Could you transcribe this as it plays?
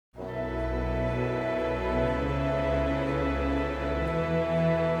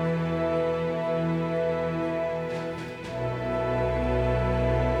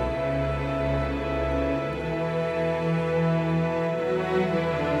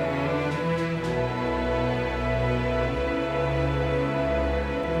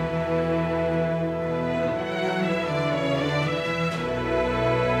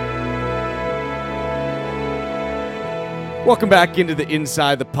Welcome back into the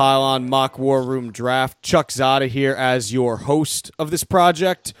Inside the Pylon Mock War Room Draft. Chuck Zada here as your host of this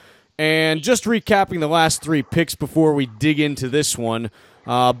project. And just recapping the last three picks before we dig into this one.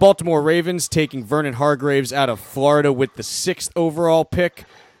 Baltimore Ravens taking Vernon Hargreaves out of Florida with the 6th overall pick.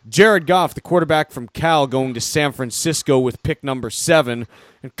 Jared Goff, the quarterback from Cal, going to San Francisco with pick number 7.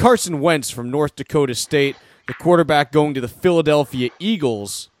 And Carson Wentz from North Dakota State, the quarterback, going to the Philadelphia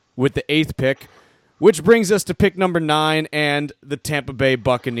Eagles with the 8th pick. Which brings us to pick number 9 and the Tampa Bay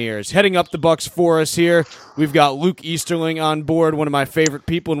Buccaneers. Heading up the Bucs for us here, we've got Luke Easterling on board, one of my favorite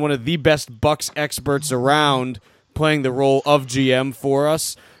people and one of the best Bucs experts around, playing the role of GM for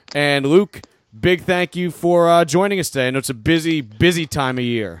us. And Luke, big thank you for joining us today. I know it's a busy, busy time of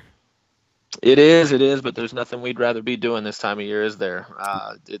year. It is, but there's nothing we'd rather be doing this time of year, is there?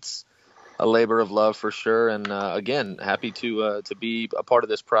 It's a labor of love for sure, and again, happy to be a part of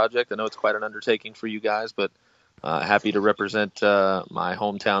this project. I know it's quite an undertaking for you guys, but happy to represent my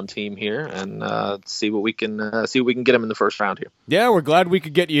hometown team here and see what we can get them in the first round here. Yeah, we're glad we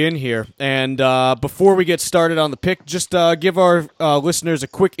could get you in here. And before we get started on the pick, just give our listeners a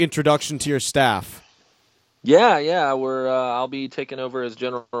quick introduction to your staff. Yeah, I'll be taking over as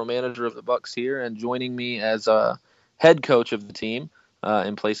general manager of the Bucs here, and joining me as head coach of the team.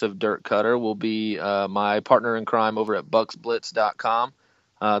 In place of Dirk Cutter will be my partner in crime over at BucsBlitz.com,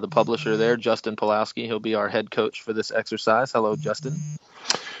 the publisher there, Justin Pulowski. He'll be our head coach for this exercise. Hello, Justin.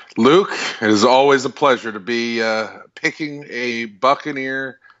 Luke, it is always a pleasure to be picking a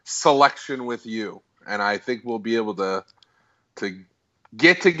Buccaneer selection with you, and I think we'll be able to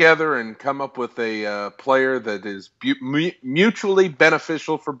get together and come up with a player that is mutually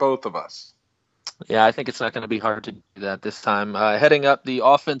beneficial for both of us. Yeah, I think it's not going to be hard to do that this time. Heading up the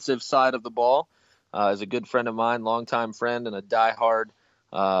offensive side of the ball is a good friend of mine, longtime friend and a diehard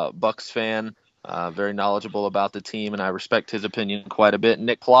Bucs fan, very knowledgeable about the team, and I respect his opinion quite a bit.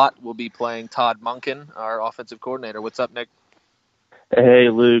 Nick Plott will be playing Todd Monken, our offensive coordinator. What's up, Nick? Hey,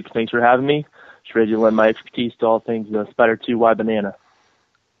 Luke. Thanks for having me. Just ready to lend my expertise to all things Spider 2Y Banana.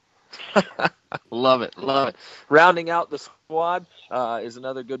 Love it. Rounding out the squad is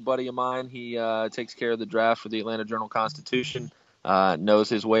another good buddy of mine. He takes care of the draft for the Atlanta Journal-Constitution, knows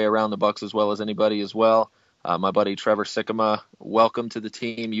his way around the Bucs as well as anybody as well. My buddy Trevor Sikkema, welcome to the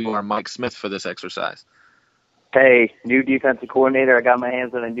team. You are Mike Smith for this exercise. Hey, new defensive coordinator. I got my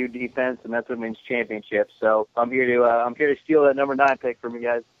hands on a new defense, and that's what means championship. So I'm here to steal that number 9 pick from you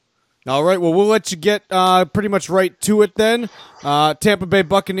guys. All right, well, we'll let you get pretty much right to it then. Tampa Bay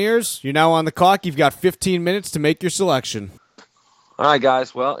Buccaneers, you're now on the clock. You've got 15 minutes to make your selection. All right,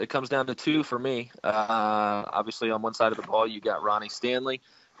 guys. Well, it comes down to 2 for me. Obviously, on one side of the ball, you got Ronnie Stanley.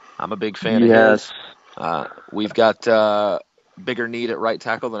 I'm a big fan of his. We've got bigger need at right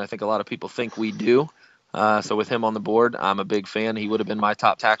tackle than I think a lot of people think we do. So with him on the board, I'm a big fan. He would have been my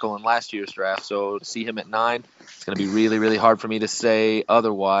top tackle in last year's draft. So to see him at 9, it's going to be really, really hard for me to say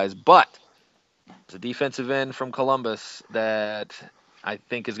otherwise. But it's a defensive end from Columbus that I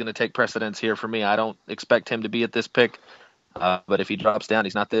think is going to take precedence here for me. I don't expect him to be at this pick. But if he drops down,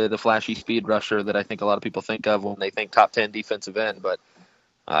 he's not the flashy speed rusher that I think a lot of people think of when they think top 10 defensive end. But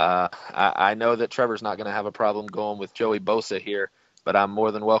I know that Trevor's not going to have a problem going with Joey Bosa here. But I'm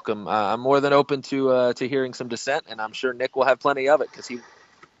more than welcome. I'm more than open to hearing some dissent, and I'm sure Nick will have plenty of it because he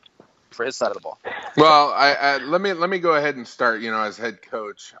for his side of the ball. Well, let me go ahead and start. As head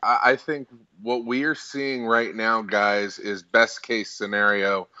coach, I think what we are seeing right now, guys, is best case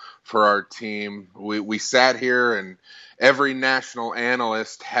scenario for our team. We sat here and every national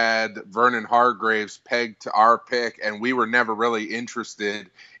analyst had Vernon Hargreaves pegged to our pick, and we were never really interested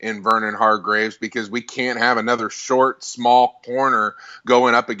in Vernon Hargreaves because we can't have another short, small corner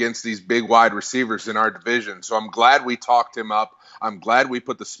going up against these big wide receivers in our division. So I'm glad we talked him up. I'm glad we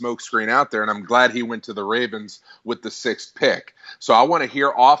put the smoke screen out there, and I'm glad he went to the Ravens with the 6th pick. So I want to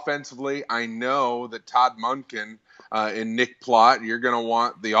hear offensively. I know that Todd Monken and Nick Plott, you're going to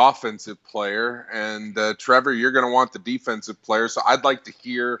want the offensive player, and Trevor, you're going to want the defensive player. So I'd like to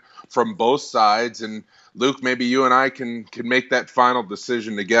hear from both sides, and Luke, maybe you and I can make that final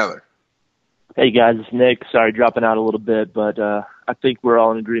decision together. Hey, guys, it's Nick. Sorry, dropping out a little bit, but I think we're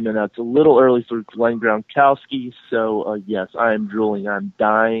all in agreement that it's a little early for Glenn Gronkowski. So, yes, I am drooling. I'm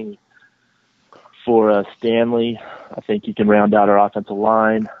dying for Stanley. I think he can round out our offensive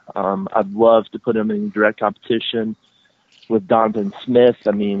line. I'd love to put him in direct competition with Donovan Smith.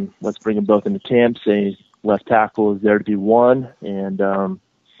 I mean, let's bring them both into camp, say left tackle is there to be one, and,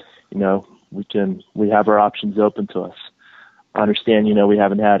 we have our options open to us. I understand, we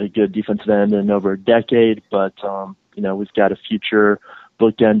haven't had a good defensive end in over a decade, but, we've got a future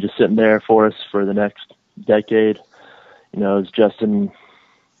bookend just sitting there for us for the next decade. as Justin,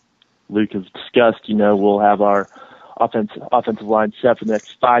 Luke have discussed, we'll have our offensive line set for the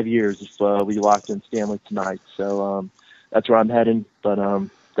next 5 years if we locked in Stanley tonight. So that's where I'm heading, but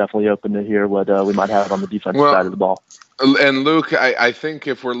definitely open to hear what we might have on the defensive side of the ball. And Luke, I think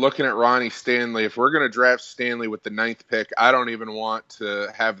if we're looking at Ronnie Stanley, if we're going to draft Stanley with the 9th pick, I don't even want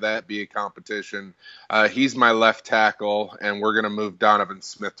to have that be a competition. He's my left tackle, and we're going to move Donovan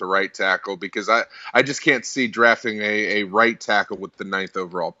Smith to right tackle because I just can't see drafting a right tackle with the 9th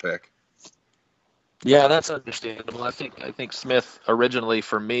overall pick. Yeah, that's understandable. I think Smith originally,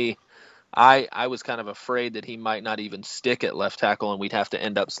 for me, I was kind of afraid that he might not even stick at left tackle and we'd have to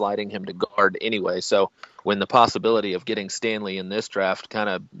end up sliding him to guard anyway. So when the possibility of getting Stanley in this draft kind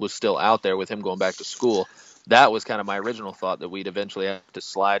of was still out there with him going back to school, that was kind of my original thought, that we'd eventually have to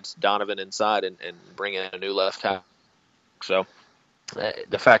slide Donovan inside and bring in a new left tackle. So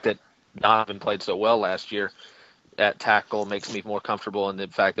the fact that Donovan played so well last year at tackle makes me more comfortable in the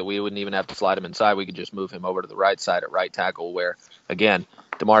fact that we wouldn't even have to slide him inside. We could just move him over to the right side at right tackle where, again,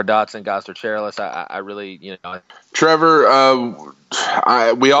 DeMar Dotson, Gosder Cherilus, I really, Trevor,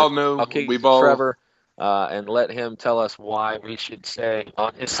 we all know. I'll kick we've all Trevor and let him tell us why we should stay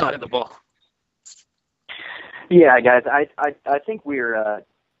on his side of the ball. Yeah, guys, I think we're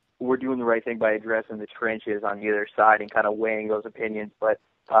doing the right thing by addressing the trenches on either side and kind of weighing those opinions. But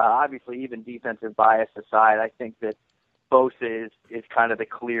obviously, even defensive bias aside, I think that Bosa is kind of the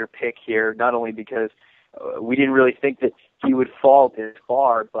clear pick here, not only because we didn't really think that he would fall this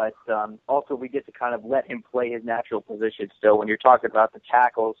far, but also we get to kind of let him play his natural position. So when you're talking about the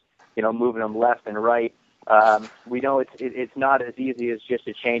tackles, moving them left and right, we know it's not as easy as just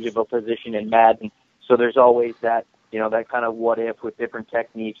a change of a position in Madden. So there's always that, that kind of what if with different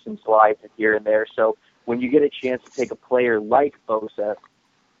techniques and slides here and there. So when you get a chance to take a player like Bosa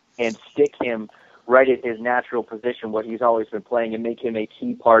and stick him right at his natural position, what he's always been playing, and make him a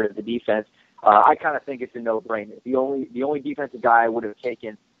key part of the defense, I kind of think it's a no-brainer. The only defensive guy I would have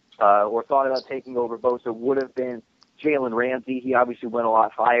taken or thought about taking over Bosa would have been Jalen Ramsey. He obviously went a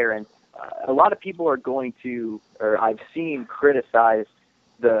lot higher, and a lot of people are going to, or I've seen, criticize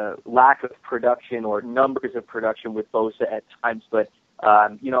the lack of production or numbers of production with Bosa at times. But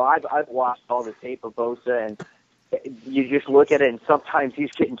I've watched all the tape of Bosa, and you just look at it, and sometimes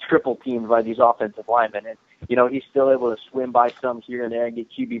he's getting triple teamed by these offensive linemen, and he's still able to swim by some here and there and get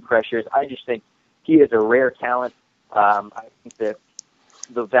QB pressures. I just think he is a rare talent. I think that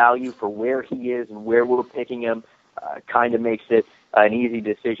the value for where he is and where we're picking him kind of makes it an easy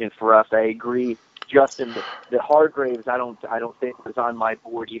decision for us. I agree, Justin. The Hargraves, I don't think was on my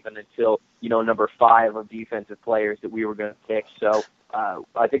board even until number 5 of defensive players that we were going to pick. So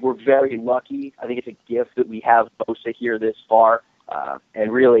I think we're very lucky. I think it's a gift that we have Bosa here this far,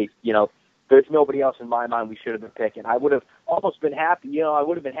 and really, there's nobody else in my mind we should have been picking. I would have almost been happy. I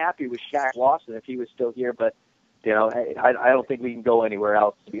would have been happy with Shaq Lawson if he was still here, but I don't think we can go anywhere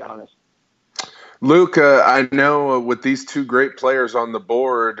else, to be honest. Luke, I know with these 2 great players on the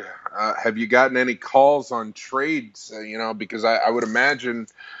board, have you gotten any calls on trades? Because I would imagine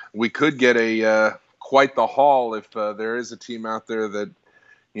we could get a quite the haul if there is a team out there that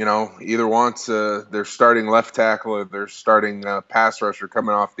either wants their starting left tackle or their starting pass rusher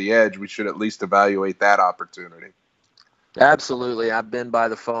coming off the edge. We should at least evaluate that opportunity. Absolutely. I've been by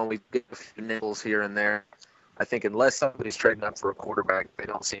the phone. We've got a few nickels here and there. I think unless somebody's trading up for a quarterback, they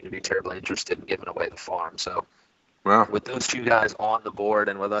don't seem to be terribly interested in giving away the farm. So with those 2 guys on the board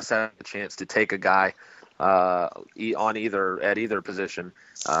and with us having a chance to take a guy at either position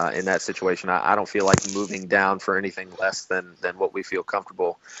in that situation, I don't feel like moving down for anything less than what we feel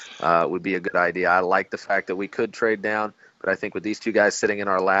comfortable would be a good idea. I like the fact that we could trade down, but I think with these 2 guys sitting in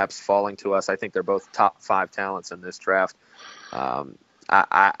our laps, falling to us, I think they're both top 5 talents in this draft.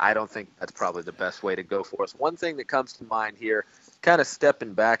 I don't think that's probably the best way to go for us. One thing that comes to mind here, kind of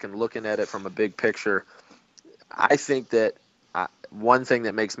stepping back and looking at it from a big picture, I think that one thing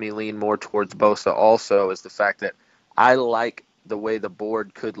that makes me lean more towards Bosa also is the fact that I like the way the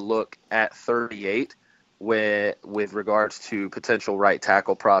board could look at 38 with regards to potential right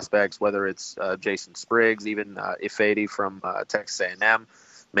tackle prospects, whether it's Jason Spriggs, even Ifedi from Texas A&M,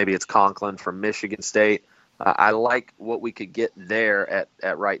 maybe it's Conklin from Michigan State. I like what we could get there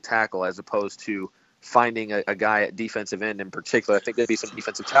at right tackle as opposed to finding a guy at defensive end in particular. I think there'd be some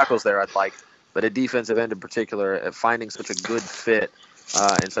defensive tackles there I'd like, but at defensive end in particular, finding such a good fit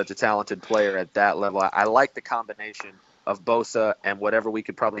and such a talented player at that level. I like the combination of Bosa and whatever we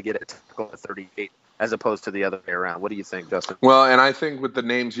could probably get at tackle at 38 as opposed to the other way around. What do you think, Justin? Well, and I think with the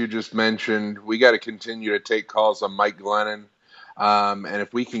names you just mentioned, we got to continue to take calls on Mike Glennon. And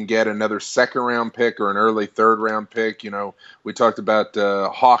if we can get another second-round pick or an early third-round pick, we talked about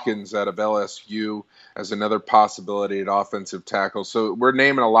Hawkins out of LSU as another possibility at offensive tackle. So we're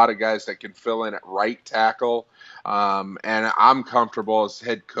naming a lot of guys that can fill in at right tackle. And I'm comfortable as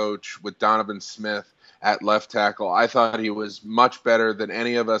head coach with Donovan Smith at left tackle. I thought he was much better than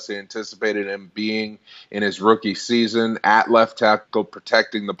any of us anticipated him being in his rookie season at left tackle,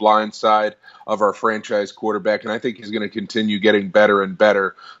 protecting the blind side of our franchise quarterback. And I think he's going to continue getting better and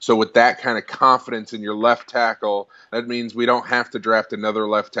better. So with that kind of confidence in your left tackle, that means we don't have to draft another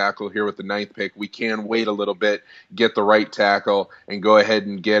left tackle here with the 9th pick. We can wait a little bit, get the right tackle, and go ahead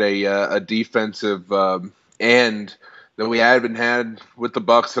and get a defensive end that we haven't had with the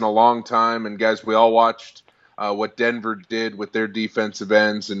Bucs in a long time. And guys, we all watched what Denver did with their defensive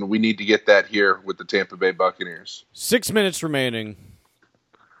ends, and we need to get that here with the Tampa Bay Buccaneers. 6 minutes remaining.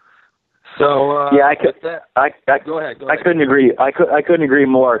 So I go ahead. I couldn't agree. I couldn't agree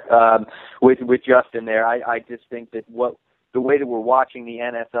more with Justin there. I just think that the way that we're watching the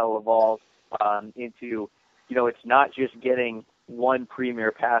NFL evolve into, it's not just getting one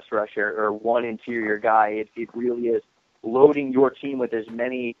premier pass rusher or one interior guy. It really is loading your team with as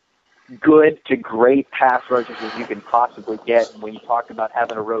many good to great pass rushers as you can possibly get. And when you talk about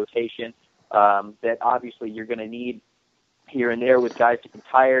having a rotation, that obviously you're going to need here and there with guys getting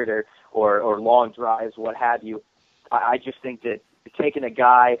tired or long drives, what have you. I just think that taking a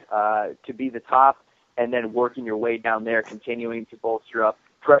guy to be the top and then working your way down there, continuing to bolster up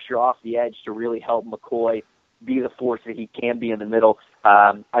pressure off the edge to really help McCoy be the force that he can be in the middle.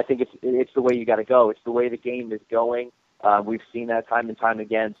 I think it's the way you got to go. It's the way the game is going. We've seen that time and time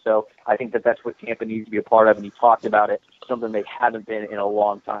again. So I think that's what Tampa needs to be a part of, and he talked about it, something they haven't been in a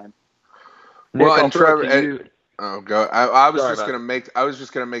long time. Well, Nick, and Trevor, I was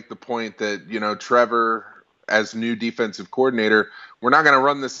just gonna make the point that Trevor, as new defensive coordinator, we're not going to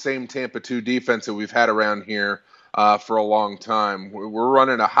run the same Tampa 2 defense that we've had around here for a long time. We're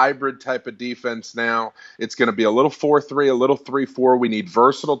running a hybrid type of defense now. It's going to be a little 4-3, a little 3-4. We need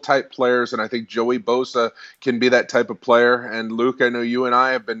versatile type players, and I think Joey Bosa can be that type of player. And Luke, I know you and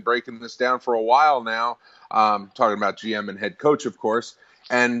I have been breaking this down for a while now, talking about GM and head coach, of course.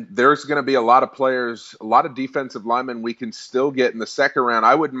 And there's going to be a lot of players, a lot of defensive linemen we can still get in the second round.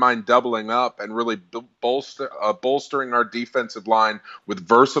 I wouldn't mind doubling up and really bolstering our defensive line with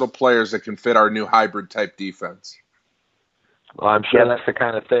versatile players that can fit our new hybrid type defense. Well, I'm sure that's the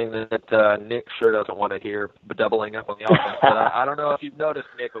kind of thing that Nick sure doesn't want to hear, doubling up on the offense. But I don't know if you've noticed,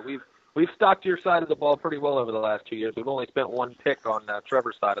 Nick, but we've stocked your side of the ball pretty well over the last 2 years. We've only spent one pick on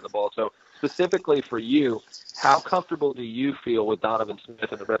Trevor's side of the ball. So specifically for you, how comfortable do you feel with Donovan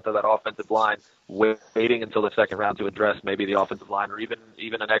Smith and the rest of that offensive line waiting until the second round to address maybe the offensive line or even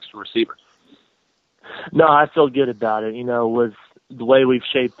an extra receiver? No, I feel good about it. With the way we've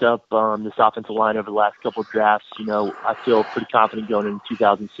shaped up this offensive line over the last couple of drafts, I feel pretty confident going into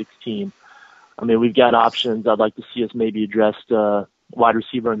 2016. I mean, we've got options. I'd like to see us maybe address wide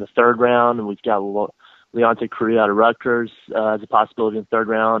receiver in the third round, and we've got Leonte Correa out of Rutgers as a possibility in the third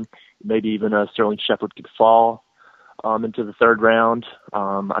round. Maybe even Sterling Shepard could fall into the third round.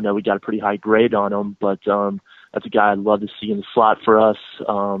 I know we got a pretty high grade on him, but that's a guy I'd love to see in the slot for us.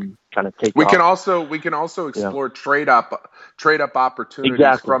 Kind of take. We can also explore trade up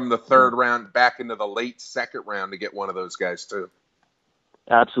opportunities from the third round back into the late second round to get one of those guys too.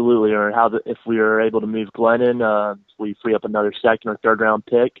 Absolutely, or if we are able to move Glennon, we free up another second or third round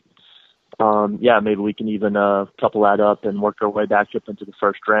pick. Maybe we can even couple that up and work our way back up into the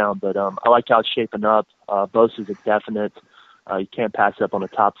first round. But I like how it's shaping up. Bosa's a definite. You can't pass up on a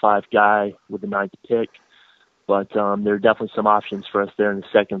top 5 guy with the 9th pick. But there are definitely some options for us there in the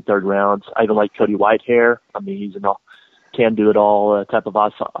second and third rounds. I even like Cody Whitehair. I mean, he's an can-do-it-all type of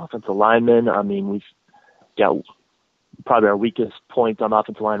offensive lineman. I mean, we've got probably our weakest point on the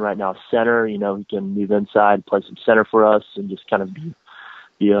offensive line right now is center. He can move inside, play some center for us, and just kind of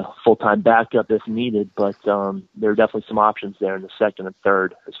be a full-time backup if needed. But there are definitely some options there in the second and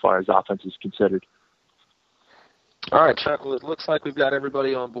third as far as offense is considered. All right, Chuck, well, it looks like we've got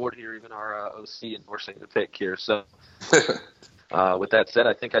everybody on board here, even our OC endorsing the pick here. So with that said,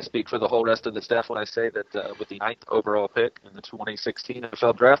 I think I speak for the whole rest of the staff when I say that with the 9th overall pick in the 2016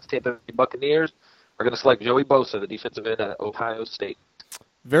 NFL Draft, the Tampa Bay Buccaneers are going to select Joey Bosa, the defensive end at Ohio State.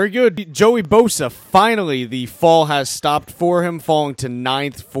 Very good. Joey Bosa, finally the fall has stopped for him, falling to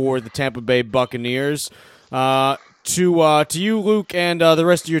 9th for the Tampa Bay Buccaneers. To you, Luke, and the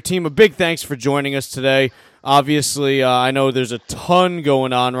rest of your team, a big thanks for joining us today. Obviously, I know there's a ton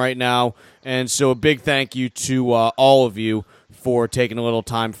going on right now, and so a big thank you to all of you for taking a little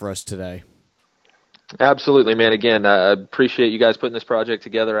time for us today. Absolutely, man. Again, I appreciate you guys putting this project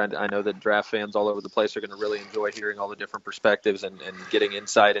together. I know that draft fans all over the place are going to really enjoy hearing all the different perspectives and getting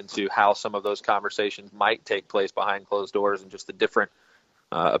insight into how some of those conversations might take place behind closed doors and just the different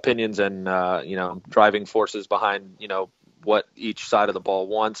opinions and, driving forces behind, what each side of the ball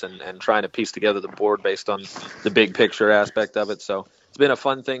wants and trying to piece together the board based on the big picture aspect of it. So it's been a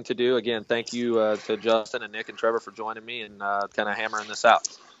fun thing to do. Again, thank you to Justin and Nick and Trevor for joining me and kind of hammering this out.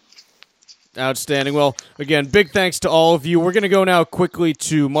 Outstanding. Well, again, big thanks to all of you. We're going to go now quickly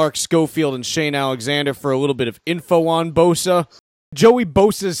to Mark Schofield and Shane Alexander for a little bit of info on Bosa. Joey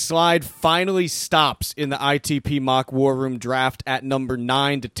Bosa's slide finally stops in the ITP Mock War Room draft at number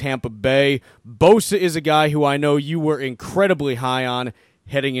 9 to Tampa Bay. Bosa is a guy who I know you were incredibly high on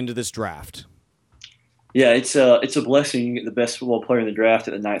heading into this draft. Yeah, it's a blessing you get the best football player in the draft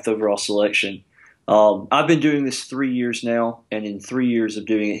at the 9th overall selection. I've been doing this 3 years now, and in 3 years of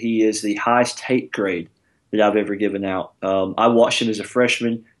doing it, he is the highest tape grade that I've ever given out. I watched him as a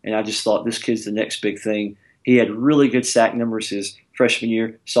freshman, and I just thought this kid's the next big thing. He had really good sack numbers his freshman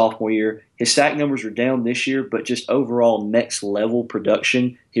year, sophomore year. His sack numbers were down this year, but just overall next level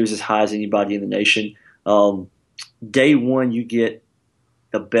production, he was as high as anybody in the nation. Day one, you get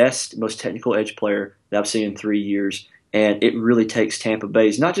the best, most technical edge player that I've seen in 3 years. And it really takes Tampa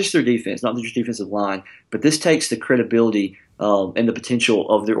Bay's, not just their defense, not just defensive line, but this takes the credibility and the potential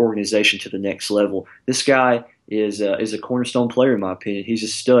of their organization to the next level. This guy is a cornerstone player, in my opinion. He's a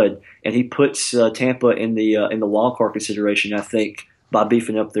stud, and he puts Tampa in the wild card consideration, I think, by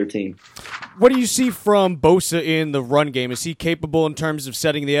beefing up their team. What do you see from Bosa in the run game? Is he capable in terms of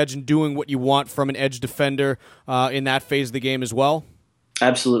setting the edge and doing what you want from an edge defender in that phase of the game as well?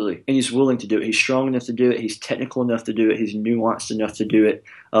 Absolutely, and he's willing to do it. He's strong enough to do it. He's technical enough to do it. He's nuanced enough to do it.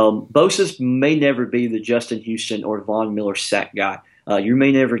 Bosa may never be the Justin Houston or Von Miller sack guy. You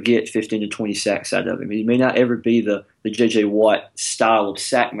may never get 15 to 20 sacks out of him. He may not ever be the J.J. Watt style of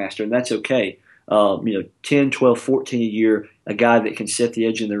sack master, and that's okay. 10, 12, 14 a year, a guy that can set the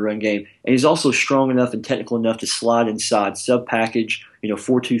edge in the run game. And he's also strong enough and technical enough to slide inside, sub-package,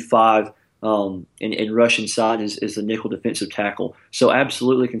 4-2-5, and rush inside is the nickel defensive tackle. So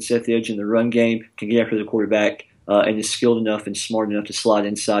absolutely can set the edge in the run game, can get after the quarterback, and is skilled enough and smart enough to slide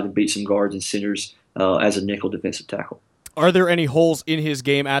inside and beat some guards and centers as a nickel defensive tackle. Are there any holes in his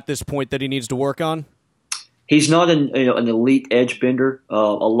game at this point that he needs to work on? He's not an elite edge bender. A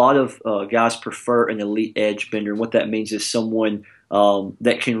lot of guys prefer an elite edge bender. And what that means is someone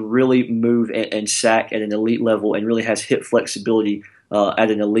that can really move and sack at an elite level and really has hip flexibility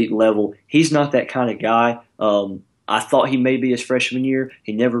at an elite level. He's not that kind of guy. I thought he may be his freshman year.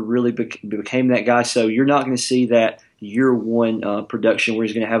 He never really became that guy. So you're not going to see that year one production where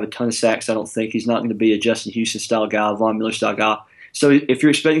he's going to have a ton of sacks. I don't think he's not going to be a Justin Houston style guy, a Von Miller style guy. So if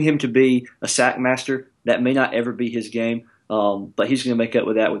you're expecting him to be a sack master, that may not ever be his game. But he's going to make up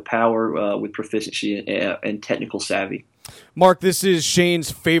with that with power, with proficiency, and technical savvy. Mark, this is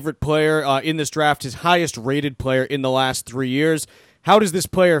Shane's favorite player in this draft, his highest rated player in the last 3 years. How does this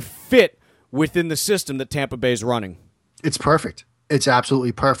player fit within the system that Tampa Bay is running? It's perfect. It's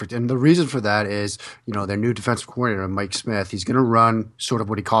absolutely perfect. And the reason for that is, their new defensive coordinator, Mike Smith, he's going to run sort of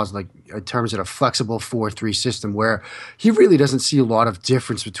what he calls, like, in terms of a flexible 4-3 system where he really doesn't see a lot of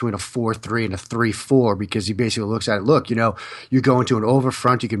difference between a 4-3 and a 3-4 because he basically looks at it, look, you go into an over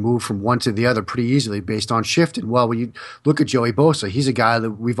front, you can move from one to the other pretty easily based on shifting. Well, when you look at Joey Bosa, he's a guy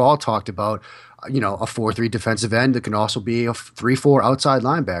that we've all talked about, a 4-3 defensive end that can also be a 3-4 outside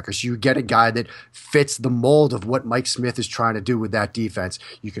linebacker. So you get a guy that fits the mold of what Mike Smith is trying to do with that defense.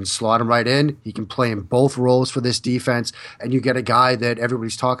 You can slot him right in. He can play in both roles for this defense. And you get a guy that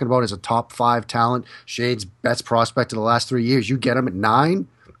everybody's talking about as a top 5 talent, Shane's best prospect of the last 3 years. You get him at 9.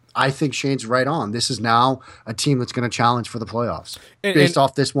 I think Shane's right on. This is now a team that's going to challenge for the playoffs based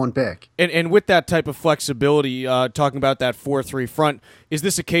off this one pick. And with that type of flexibility, talking about that 4-3 front, is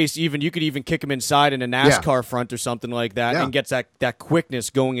this a case you could even kick him inside in a NASCAR front or something like that and gets that quickness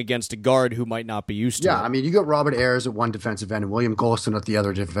going against a guard who might not be used to it? Yeah, I mean, you got Robert Ayers at one defensive end and William Golston at the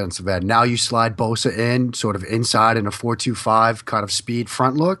other defensive end. Now you slide Bosa in, sort of inside in a 4-2-5 kind of speed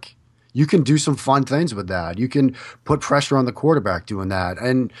front look. You can do some fun things with that. You can put pressure on the quarterback doing that.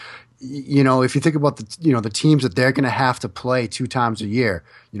 And, if you think about the teams that they're going to have to play 2 times a year,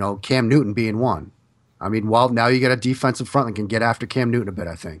 Cam Newton being one. I mean, now you get a defensive front that can get after Cam Newton a bit,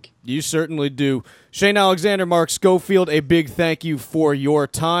 I think. You certainly do. Shane Alexander, Mark Schofield, a big thank you for your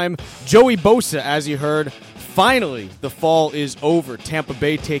time. Joey Bosa, as you heard, finally the fall is over. Tampa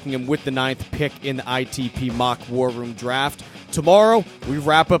Bay taking him with the 9th pick in the ITP Mock War Room draft. Tomorrow, we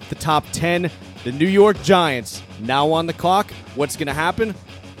wrap up the top 10. The New York Giants now on the clock. What's going to happen?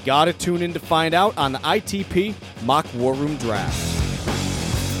 Gotta tune in to find out on the ITP Mock War Room Draft.